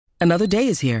Another day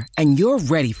is here, and you're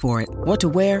ready for it. What to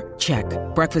wear? Check.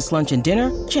 Breakfast, lunch, and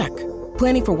dinner? Check.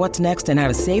 Planning for what's next and how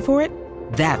to save for it?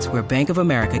 That's where Bank of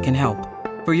America can help.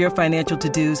 For your financial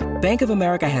to-dos, Bank of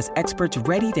America has experts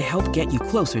ready to help get you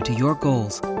closer to your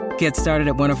goals. Get started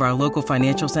at one of our local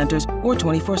financial centers or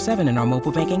 24/7 in our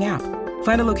mobile banking app.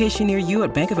 Find a location near you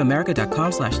at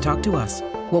bankofamerica.com/talktous.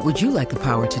 What would you like the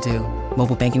power to do?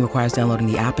 Mobile banking requires downloading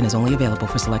the app and is only available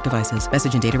for select devices.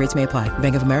 Message and data rates may apply.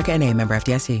 Bank of America N.A., member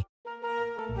FDIC.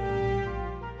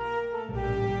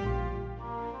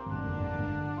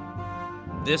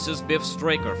 This is Biff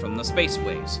Straker from the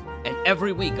Spaceways, and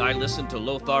every week I listen to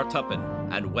Lothar Tuppen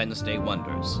and Wednesday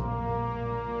Wonders.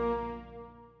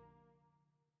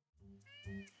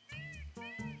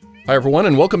 Hi everyone,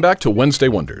 and welcome back to Wednesday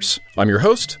Wonders. I'm your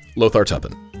host, Lothar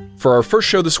Tuppen. For our first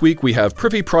show this week, we have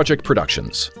Privy Project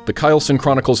Productions, The Kylson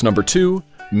Chronicles No. 2,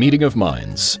 Meeting of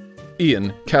Minds.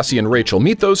 Ian, Cassie, and Rachel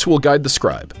meet those who will guide the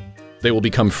scribe. They will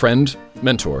become friend,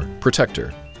 mentor,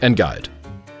 protector, and guide.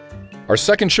 Our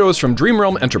second show is from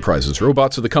Dreamrealm Enterprises,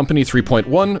 Robots of the Company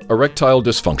 3.1, Erectile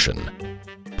Dysfunction.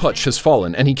 Putch has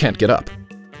fallen and he can't get up.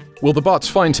 Will the bots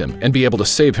find him and be able to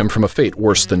save him from a fate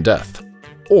worse than death?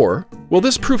 Or will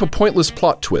this prove a pointless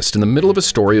plot twist in the middle of a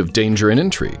story of danger and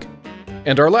intrigue?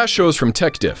 And our last show is from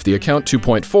TechDiff, the Account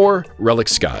 2.4, Relic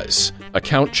Skies,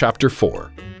 Account Chapter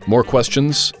 4. More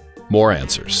questions, more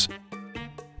answers.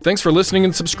 Thanks for listening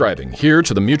and subscribing here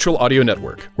to the Mutual Audio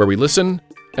Network, where we listen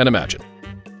and imagine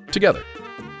together.